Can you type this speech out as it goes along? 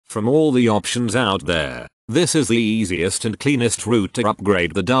From all the options out there, this is the easiest and cleanest route to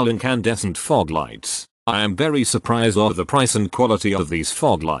upgrade the dull incandescent fog lights. I am very surprised of the price and quality of these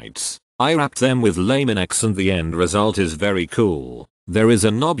fog lights. I wrapped them with Laminex and the end result is very cool. There is a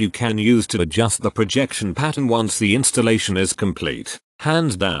knob you can use to adjust the projection pattern once the installation is complete.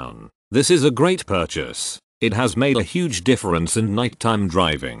 Hands down, this is a great purchase. It has made a huge difference in nighttime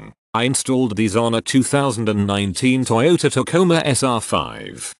driving. I installed these on a 2019 Toyota Tacoma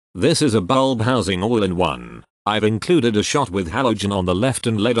SR5. This is a bulb housing all-in-one. I've included a shot with halogen on the left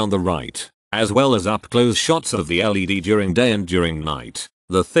and LED on the right, as well as up-close shots of the LED during day and during night.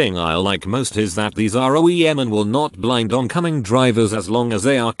 The thing I like most is that these are OEM and will not blind oncoming drivers as long as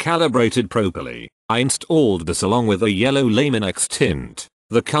they are calibrated properly. I installed this along with a yellow Laminex tint.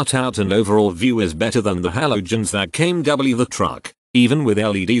 The cutout and overall view is better than the halogens that came with the truck, even with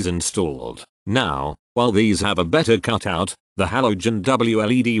LEDs installed. Now, while these have a better cutout, the halogen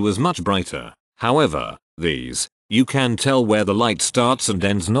WLED was much brighter. However, these, you can tell where the light starts and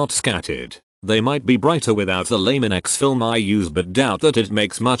ends, not scattered. They might be brighter without the Laminex film I use, but doubt that it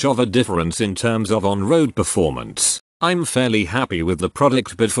makes much of a difference in terms of on-road performance. I'm fairly happy with the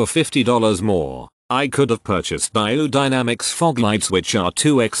product, but for $50 more, I could have purchased Biodynamics fog lights which are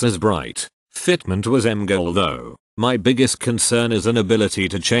 2x as bright. Fitment was M-goal though. My biggest concern is inability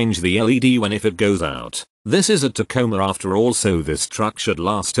to change the LED when if it goes out. This is a Tacoma after all, so this truck should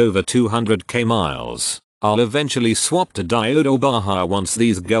last over 200k miles. I'll eventually swap to diode or Baja once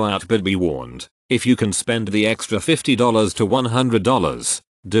these go out, but be warned, if you can spend the extra $50 to $100,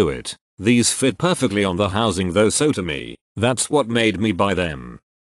 do it. These fit perfectly on the housing though, so to me, that's what made me buy them.